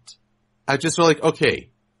interest in it. I just feel like, okay,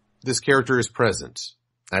 this character is present.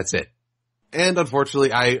 That's it. And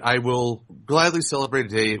unfortunately, I will gladly celebrate a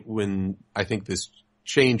day when I think this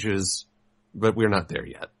changes, but we're not there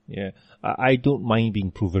yet. Yeah, I don't mind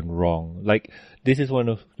being proven wrong. Like, this is one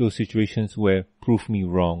of those situations where prove me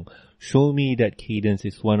wrong. Show me that Cadance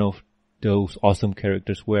is one of those awesome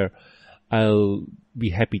characters where I'll be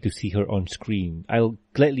happy to see her on screen. I'll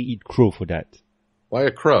gladly eat crow for that. Why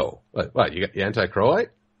a crow? What, you anti-crowite?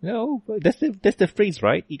 No, that's the phrase,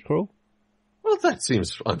 right? Eat crow? Well, that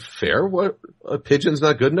seems unfair. What, a pigeon's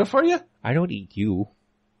not good enough for you? I don't eat you.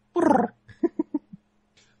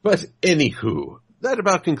 But anywho, that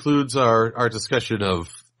about concludes our discussion of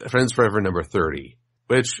Friends Forever number 30,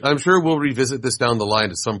 which I'm sure we'll revisit this down the line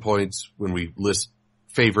at some point when we list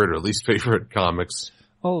favorite or least favorite comics.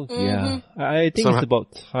 Oh, yeah. I think it's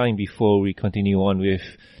about time before we continue on with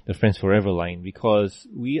the Friends Forever line, because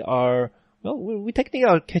we technically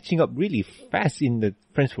are catching up really fast in the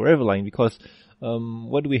Friends Forever line, because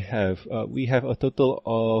what do we have? We have a total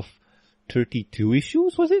of 32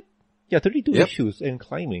 issues, was it? Yeah, 32 issues and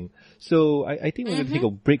climbing. So I think we're going to take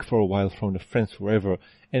a break for a while from the Friends Forever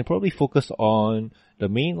and probably focus on the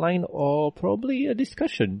main line or probably a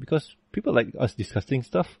discussion, because people like us discussing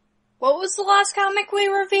stuff. What was the last comic we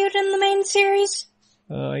reviewed in the main series?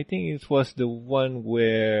 I think it was the one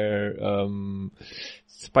where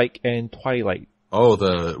Spike and Twilight. Oh,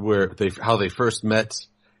 how they first met.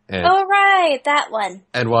 And, oh, right, that one.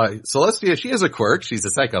 And why Celestia, she has a quirk. She's a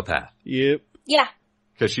psychopath. Yep. Yeah.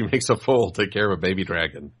 Because she makes a foal take care of a baby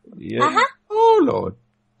dragon. Yep. Oh, Lord.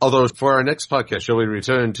 Although, for our next podcast, shall we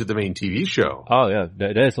return to the main TV show? Oh, yeah,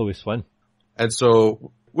 that is always fun. And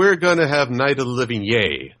so, we're gonna have Night of the Living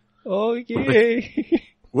Yay. Oh, yay!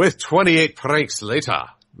 With 28 pranks later.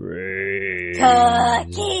 Cookies!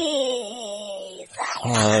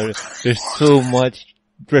 There's so much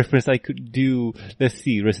reference I could do. Let's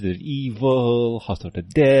see, Resident Evil, House of the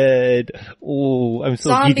Dead. Oh, I'm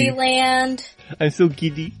so giddy. Zombieland. I'm so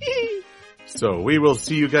giddy. So we will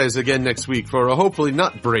see you guys again next week for a hopefully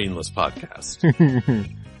not brainless podcast.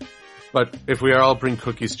 But if we all bring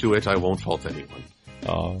cookies to it, I won't fault anyone.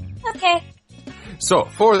 Oh. Okay. So,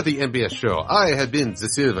 for the MBS show, I have been the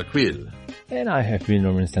Silver-Quill. And I have been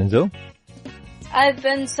Norman Sanzo. I've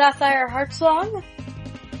been Sapphire Heartsong.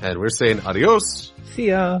 And we're saying adios. See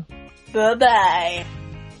ya. Bye-bye.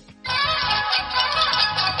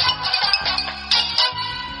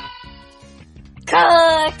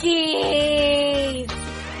 Cookies!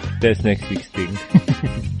 That's next week's thing.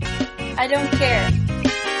 I don't care.